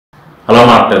Hello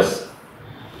marketers,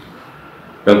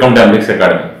 welcome to Emblix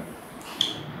Academy.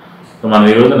 So, మనం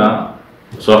ఈ రోజున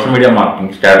సోషల్ మీడియా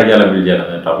మార్కెటింగ్ స్ట్రాటజీ ఎలా బిల్డ్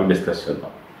చేయాలనే టాపిక్ డిస్కస్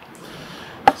చేద్దాం.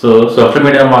 సో సోషల్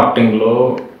మీడియా మార్కెటింగ్లో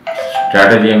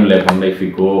స్ట్రాటజీ ఏం లేకుండా if you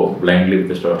go blindly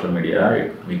with social media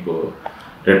మీకు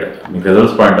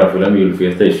రిజల్ట్స్ పాయింట్ ఆఫ్ వ్యూలో you will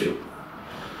face the issue.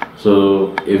 So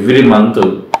every month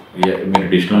మీరు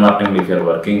digital marketing if you're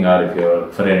working or if you're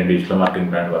for any digital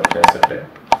marketing brand work చేస్తుంటే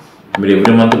మీరు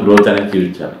every month growth అనేది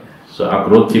చూపించాలి. So ఆ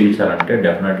growth చూపించాలంటే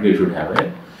డెఫినెట్గా you should have a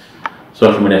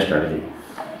social media strategy.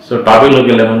 So టాపిక్లోకి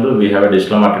వెళ్ళే ముందు we have a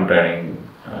digital marketing training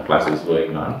classes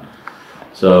going on.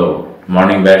 So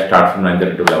morning batch start from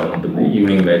 9:30 to 11 ఉంటుంది,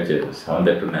 ఈవినింగ్ బ్యాచ్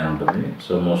 7:30 to 9 ఉంటుంది.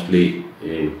 So mostly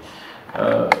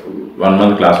 1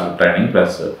 month class training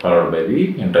plus followed by the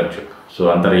internship. So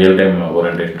అంత real time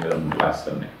orientation classes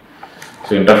అన్నీ.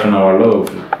 So interest ఉన్న వాళ్ళు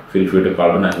feel free to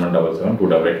call to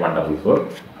 9177-288-144.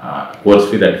 Course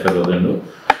fee 35,000.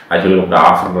 యాక్చువల్గా ఒక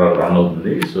offer run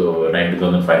అవుతుంది. So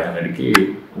 90,500కి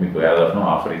మీకు యాజ్ ఆఫ్ నో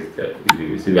ఆఫర్ ఇస్తే ఇది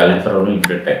valid for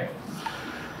limited time.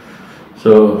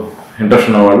 So interest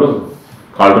ఉన్న వాళ్ళు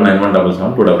కాల్ టు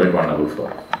 9177-288-144.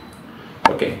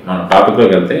 ఓకే, మనం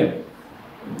టాపిక్లోకి వెళ్తే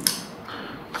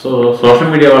సో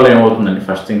సోషల్ మీడియా వల్ల ఏమవుతుందండి,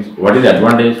 first thing what is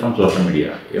advantage from social media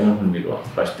ఏమవుతుంది మీకు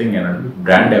ఫస్ట్ థింగ్ ఏంటంటే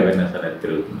బ్రాండ్ అవేర్నెస్ అనేది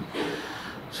పెరుగుతుంది.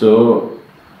 సో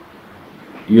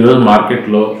ఈరోజు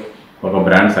మార్కెట్లో ఒక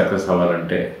బ్రాండ్ సక్సెస్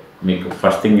అవ్వాలంటే మీకు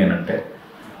ఫస్ట్ థింగ్ ఏంటంటే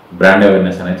బ్రాండ్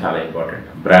అవేర్నెస్ అనేది చాలా ఇంపార్టెంట్.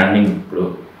 బ్రాండింగ్ ఇప్పుడు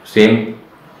సేమ్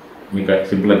మీకు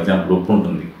సింపుల్ ఎగ్జాంపుల్ ఉప్పు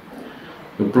ఉంటుంది.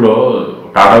 ఉప్పులో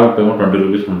టాటా ఉప్పు ఏమో 20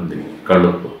 రూపీస్ ఉంటుంది కళ్ళు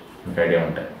ఉప్పు, మీకు ఐడియా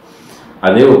ఉంటాయి.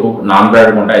 అదే ఉప్పు నాన్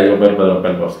బ్రాండ్ ఉంటే 5 రూపాయలు 10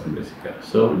 రూపాయలకి వస్తుంది బేసిక్గా.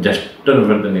 సో జస్ట్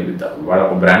నిమిత్త వాడు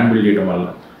ఒక బ్రాండ్ బిల్డ్ చేయడం వల్ల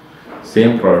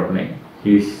సేమ్ ప్రోడక్ట్ని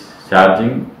is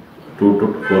charging 2 to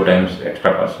 4 times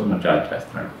extra cost మనం ఛార్జ్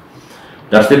చేస్తున్నాడు.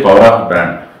 That's the power of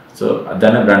brand. So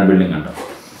దాన్నే బ్రాండ్ బిల్డింగ్ అంటాం.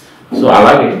 సో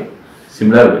అలాగే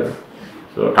సిమిలర్ వే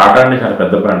సో టాటా అంటే చాలా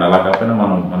పెద్ద బ్రాండ్. అలా కాకపోయినా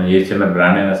మనం ఏ చిన్న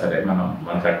బ్రాండ్ అయినా సరే మన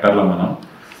సెక్టర్లో మనం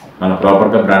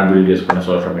ప్రాపర్గా బ్రాండ్ బిల్డ్ చేసుకునే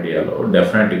సోషల్ మీడియాలో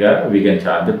డెఫినెట్గా we can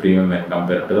charge the premium when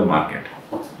compare to the market.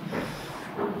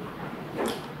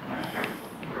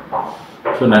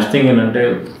 So next thing ఏంటంటే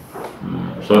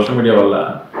సోషల్ మీడియా వల్ల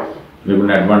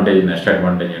మీకున్న అడ్వాంటేజ్ నెక్స్ట్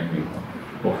అడ్వాంటేజ్ అంటే మీకు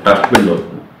ఒక ట్రస్ట్ బిల్డ్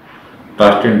అవుతుంది.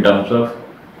 Trust in terms of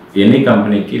any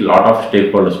కంపెనీకి లాట్ ఆఫ్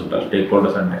స్టేక్ హోల్డర్స్ ఉంటారు. స్టేక్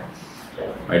హోల్డర్స్ అంటే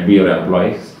might be your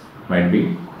employees, might be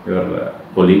your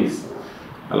colleagues,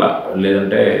 అలా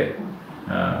లేదంటే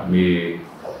మీ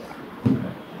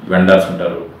వెండర్స్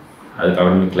ఉంటారు, అది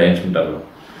కాకుండా మీ క్లయింట్స్ ఉంటారు.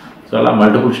 సో అలా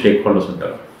మల్టిపుల్ స్టేక్ హోల్డర్స్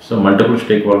ఉంటారు. సో మల్టిపుల్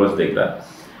స్టేక్ హోల్డర్స్ దగ్గర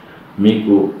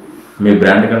మీకు మీ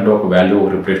బ్రాండ్ కంటూ ఒక వాల్యూ ఒక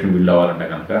రిప్యుటేషన్ బిల్డ్ అవ్వాలంటే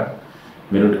కనుక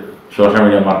మీరు సోషల్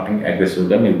మీడియా మార్కెటింగ్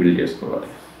అగ్రెసివ్గా మీరు బిల్డ్ చేసుకోవాలి.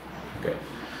 ఓకే,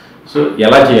 సో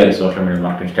ఎలా చేయాలి social media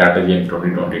marketing strategy in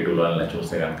 2022లో అని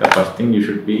చూస్తే కనుక first thing you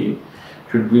should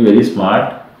be very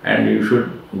smart and you should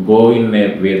go in a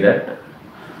way that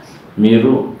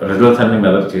మీరు రిజల్ట్స్ అన్ని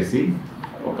మెజర్ చేసి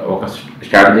ఒక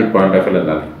స్ట్రాటజిక్ పాయింట్ ఆఫ్ వ్యూ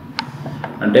వెళ్ళాలి.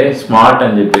 అంటే స్మార్ట్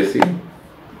అని చెప్పేసి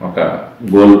ఒక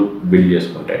గోల్ బిల్డ్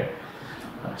చేసుకుంటే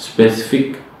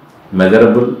specific,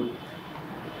 measurable,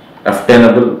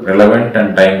 అఫ్టైనబుల్, relevant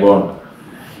and time bound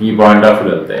ఈ పాయింట్ ఆఫ్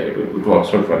వ్యూ వెళ్తే it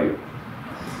works out for you.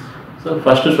 So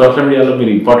first social మీడియాలో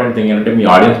మీరు ఇంపార్టెంట్ థింగ్ ఏంటంటే మీ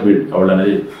ఆడియన్స్ బిల్డ్ అవ్వడం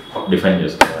అనేది డిఫైన్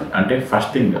చేసుకోవాలి. అంటే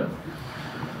first thing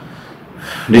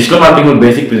digital marketing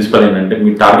basic principle ఏంటంటే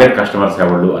మీ టార్గెట్ కస్టమర్స్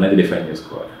ఎవరు అనేది డిఫైన్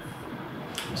చేసుకోవాలి.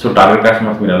 సో టార్గెట్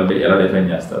కస్టమర్స్ మీరు ఎలా డిఫైన్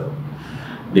చేస్తారు?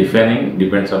 Defining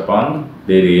depends upon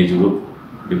their age group,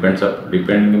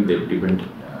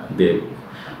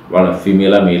 వాళ్ళ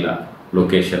ఫీమేలా మేలా,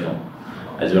 location,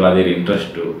 as well their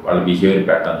interest, వాళ్ళ బిహేవియర్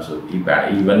ప్యాటర్న్స్,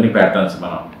 ఇవన్నీ ప్యాటర్న్స్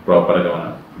మనం ప్రాపర్గా మనం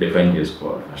డిఫైన్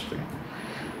చేసుకోవాలి. ఫస్ట్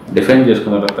డిఫైన్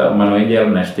చేసుకున్న తర్వాత మనం ఏం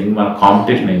చేయాలి, నెక్స్ట్ థింగ్ మన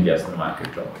కాంపిటీషన్ ఏం చేస్తుంది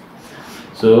మార్కెట్లో.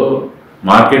 సో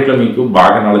మార్కెట్లో మీకు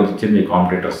బాగా నాలెడ్జ్ ఇచ్చింది మీ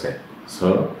కాంపిటీటర్సే. సో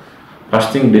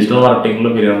ఫస్ట్ థింగ్ డిజిటల్ మార్కెటింగ్లో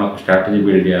మీరు ఏమైనా ఒక స్ట్రాటజీ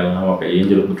బిల్డ్ చేయాలన్నా, ఒక ఏం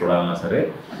జరుగుతుందో చూడాలన్నా సరే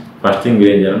ఫస్ట్ థింగ్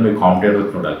మీరు ఏం చేయాలి, మీ కాంపిటీటర్స్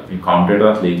చూడాలి. మీ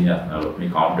కాంపిటీటర్స్ అసలు ఏం చేస్తున్నారు, మీ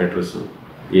కాంపిటీటర్స్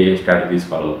ఏ స్ట్రాటజీస్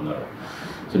ఫాలో అవుతున్నారు.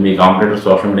 సో మీ కాంపిటీటర్స్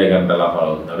సోషల్ మీడియా కంటే ఎలా ఫాలో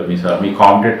అవుతున్నారు, మీ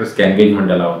కాంపిటీటర్స్కి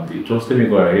ఎంగేజ్మెంట్ ఎలా ఉంది చూస్తే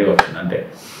మీకు ఐడియా వస్తుంది. అంటే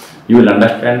you will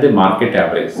understand the market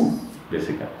average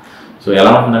బేసిక్గా. సో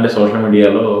ఎలా ఉంటుందంటే సోషల్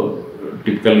మీడియాలో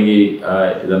టిపికల్గా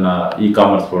ఏదైనా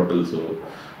ఈకామర్స్ పోర్టల్స్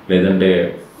లేదంటే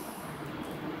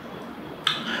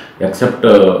ఎక్సెప్ట్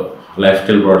లైఫ్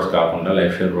స్టైల్ ప్రోడక్ట్స్ కాకుండా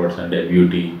లైఫ్ స్టైల్ ప్రోడక్ట్స్ అంటే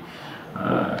బ్యూటీ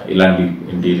ఇలాంటి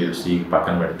ఇంటీరియర్స్ ఈ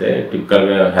పక్కన పెడితే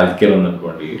టిపికల్గా హెల్త్ కేర్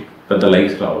ఉందనుకోండి పెద్ద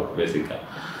లైక్స్ రావు బేసిక్గా.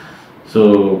 So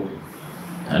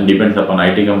and depends upon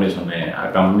IT companies ఉన్నాయి, ఆ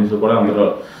కంపెనీస్ కూడా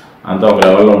అంతా ఒక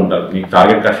లెవెల్లో ఉంటారు. మీకు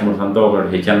టార్గెట్ కస్టమర్స్ అంతా ఒక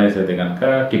హెచ్ఎన్ఐస్ అయితే కనుక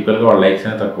టిపికల్గా వాళ్ళ లైక్స్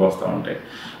అనేది తక్కువ వస్తూ ఉంటాయి.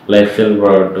 లైఫ్ స్టైల్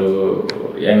ప్రోడక్ట్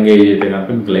ఎంగేజ్ అయితే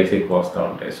కనుక మీకు లైక్స్ ఎక్కువ వస్తూ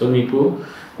ఉంటాయి. సో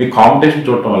మీ కాంపిటీషన్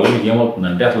చూడటం వల్ల మీకు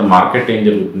ఏమవుతుందంటే అసలు మార్కెట్ ఏం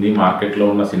జరుగుతుంది, మార్కెట్లో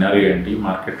ఉన్న సినారియో ఏంటి,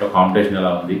 మార్కెట్లో కాంపిటీషన్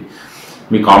ఎలా ఉంది,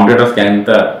 మీ కాంపిటీటర్స్కి ఎంత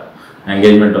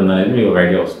ఎంగేజ్మెంట్ ఉందనేది మీకు ఒక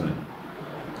ఐడియా వస్తుంది.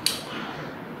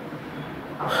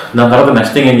 దాని తర్వాత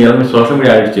నెక్స్ట్ థింగ్ ఏం చేయాలి, మీరు సోషల్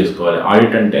మీడియా ఆడిట్ చేసుకోవాలి.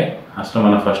 ఆడిట్ అంటే అసలు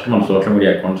మన సోషల్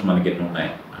మీడియా అకౌంట్స్ మనకి ఎన్ని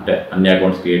ఉన్నాయి, అంటే అన్ని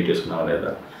అకౌంట్స్ క్రియేట్ చేసుకున్నావా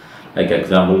లేదా, లైక్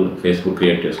ఎగ్జాంపుల్ ఫేస్బుక్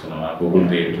క్రియేట్ చేసుకున్నావా, గూగుల్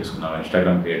క్రియేట్ చేసుకున్నావా,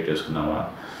 ఇన్స్టాగ్రామ్ క్రియేట్ చేసుకున్నావా,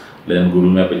 లేదంటే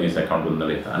గూగుల్ మ్యాప్ బిజినెస్ అకౌంట్ ఉందా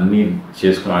లేదా, అన్నీ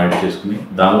చేసుకుని ఆడిట్ చేసుకుని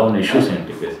దానిలో ఉన్న ఇష్యూస్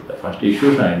ఏంటి బేసిక్గా first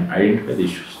issues identify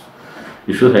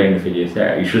issues identify చేసి ఆ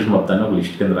ఇష్యూస్ మొత్తాన్ని ఒక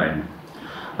లిస్ట్ కింద రాయండి.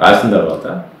 రాసిన తర్వాత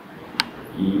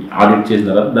ఈ ఆడిట్ చేసిన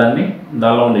తర్వాత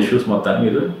దానిలో ఉన్న ఇష్యూస్ మొత్తాన్ని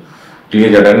మీరు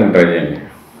క్లియర్ చేయడానికి ట్రై చేయండి.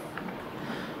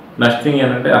 నెక్స్ట్ థింగ్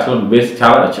ఏంటంటే అసలు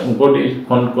చాలా ఇంకోటి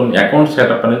కొన్ని అకౌంట్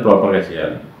సెటప్ అనేది ప్రాపర్గా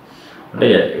చేయాలి. అంటే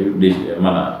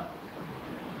మన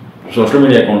సోషల్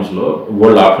మీడియా అకౌంట్స్లో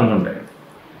బోల్డ్ ఆప్షన్స్ ఉంటాయి.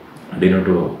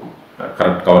 దీనిటు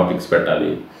కరెక్ట్ కవర్ పిక్స్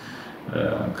పెట్టాలి,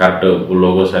 కరెక్ట్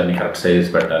లోగోస్ అన్ని కరెక్ట్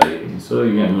సైజెస్ పెట్టాలి. సో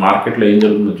ఇక మార్కెట్లో ఏం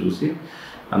జరుగుతుందో చూసి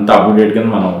అంత అప్డేట్ కింద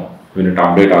మనం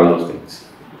update all those things.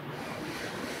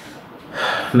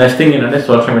 Next thing ఏంటంటే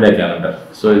social media calendar.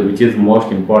 So which is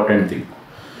most important thing.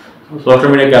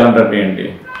 Social media calendar అంటే ఏంటి,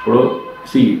 ఇప్పుడు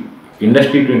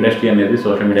ఇండస్ట్రీ టు ఇండస్ట్రీ అనేది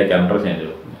సోషల్ మీడియా క్యాలెండర్ చేంజ్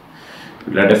అవుతుంది.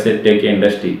 లెటెస్ట్ టేక్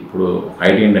ఇండస్ట్రీ, ఇప్పుడు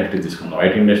ఐటీ ఇండస్ట్రీ తీసుకుందాం.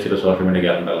 ఐటీ ఇండస్ట్రీలో social media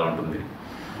calendar ఎలా ఉంటుంది.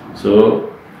 సో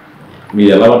మీరు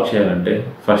ఎలా వర్క్ చేయాలంటే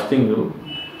ఫస్ట్ థింగ్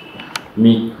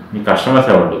మీ కస్టమర్స్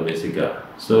ఎవరు బేసిక్గా.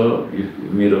 సో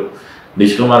మీరు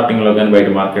డిజిటల్ మార్కెటింగ్లో కానీ బయట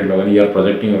మార్కెట్లో కానీ యూఆర్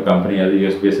ప్రొజెక్టింగ్ యువర్ కంపెనీ అది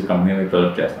యూఎస్ బేస్డ్ కంపెనీ మీరు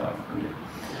ప్రొజెక్ట్ చేస్తున్నారు అనుకోండి.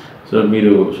 సో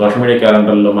మీరు సోషల్ మీడియా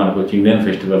క్యాలెండర్లో మనకు వచ్చి ఇండియన్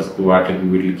ఫెస్టివల్స్కి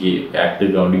వీటికి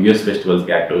యాక్టివ్గా ఉండి యూఎస్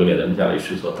ఫెస్టివల్స్కి యాక్టివ్గా లేదని చాలా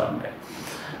ఇష్యూస్ అవుతూ ఉంటాయి.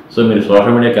 సో మీరు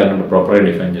సోషల్ మీడియా క్యాలెండర్ ప్రాపర్గా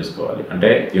డిఫైన్ చేసుకోవాలి. అంటే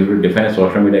you define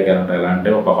social media calendar ఎలా అంటే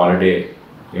ఒక హాలిడే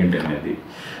ఏంటి అనేది,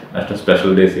 నెక్స్ట్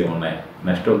స్పెషల్ డేస్ ఏమున్నాయి,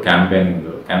 next campaigning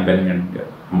and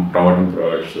promoting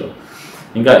products,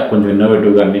 ఇంకా కొంచెం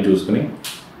ఇన్నోవేటివ్గా అన్నీ చూసుకుని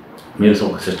మీరు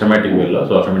ఒక సిస్టమేటిక్ వేలో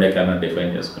సోషల్ మీడియా క్యాలెండర్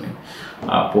డిఫైన్ చేసుకుని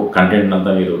ఆ కంటెంట్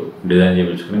అంతా మీరు డిజైన్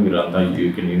చేయించుకుని మీరు అంతా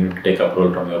unit take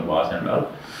approval from your boss and all.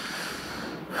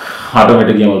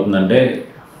 ఆటోమేటిక్గా ఏమవుతుందంటే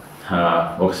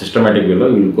ఒక సిస్టమేటిక్ వేలో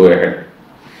విల్ గో అహెడ్.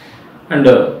 అండ్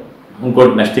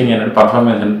ఇంకోటి నెక్స్ట్ థింగ్ ఏంటంటే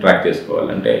పర్ఫార్మెన్స్ అని ట్రాక్ చేసుకోవాలి.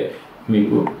 అంటే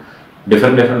మీకు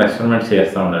డిఫరెంట్ ఎక్స్పెరిమెంట్స్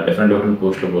చేస్తూ ఉండాలి, డిఫరెంట్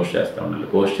పోస్టులు పోస్ట్ చేస్తూ ఉండాలి.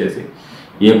 పోస్ట్ చేసి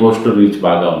ఏ పోస్ట్ రీచ్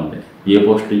బాగా ఉంది, ఏ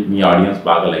పోస్ట్ మీ ఆడియన్స్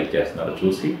బాగా లైక్ చేస్తున్నారో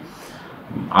చూసి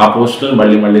ఆ పోస్టులను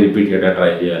మళ్ళీ రిపీట్ చేయడానికి ట్రై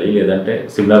చేయాలి, లేదంటే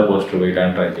సిమిలర్ పోస్టులు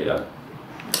వేయడానికి ట్రై చేయాలి.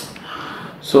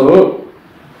 సో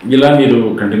ఇలా మీరు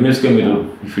కంటిన్యూస్గా మీరు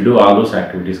if you do all those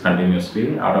activities continuously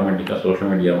ఆటోమేటిక్గా సోషల్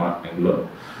మీడియా మార్కెటింగ్లో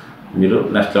మీరు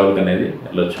నెక్స్ట్ లెవెల్కి అనేది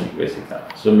వెళ్ళొచ్చు మీకు బేసిక్గా.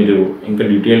 సో మీరు ఇంకా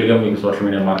డీటెయిల్గా మీకు సోషల్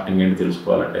మీడియా మార్కెటింగ్ ఏంటి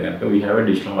తెలుసుకోవాలంటే కనుక we have a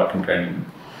digital marketing training.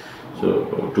 So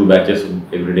 2 batches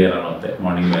everyday run అవుతాయి.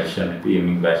 మార్నింగ్ బ్యాచ్ అనేది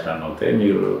ఈవినింగ్ బ్యాచ్ రన్ అవుతాయి.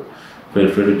 మీరు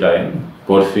feel free to join.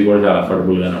 Course fee కూడా చాలా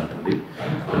అఫోర్డబుల్గానే ఉంటుంది.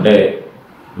 అంటే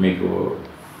మీకు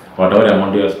what ever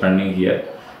amount you're spending here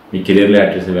మీ కెరీర్లో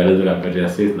యాడ్ చేసే వాల్యూస్ కంపేర్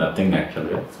చేస్తే ఇట్స్ నథింగ్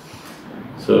యాక్చువల్గా.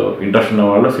 సో ఇంట్రెస్ట్ ఉన్న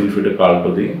వాళ్ళు feel free to call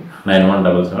to the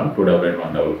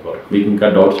 9177281144. మీకు ఇంకా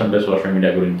డౌట్స్ ఉంటే సోషల్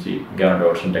మీడియా గురించి ఇంకేమైనా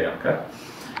డౌట్స్ ఉంటే కనుక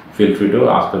feel free to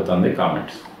ask with on the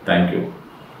comments. Thank you.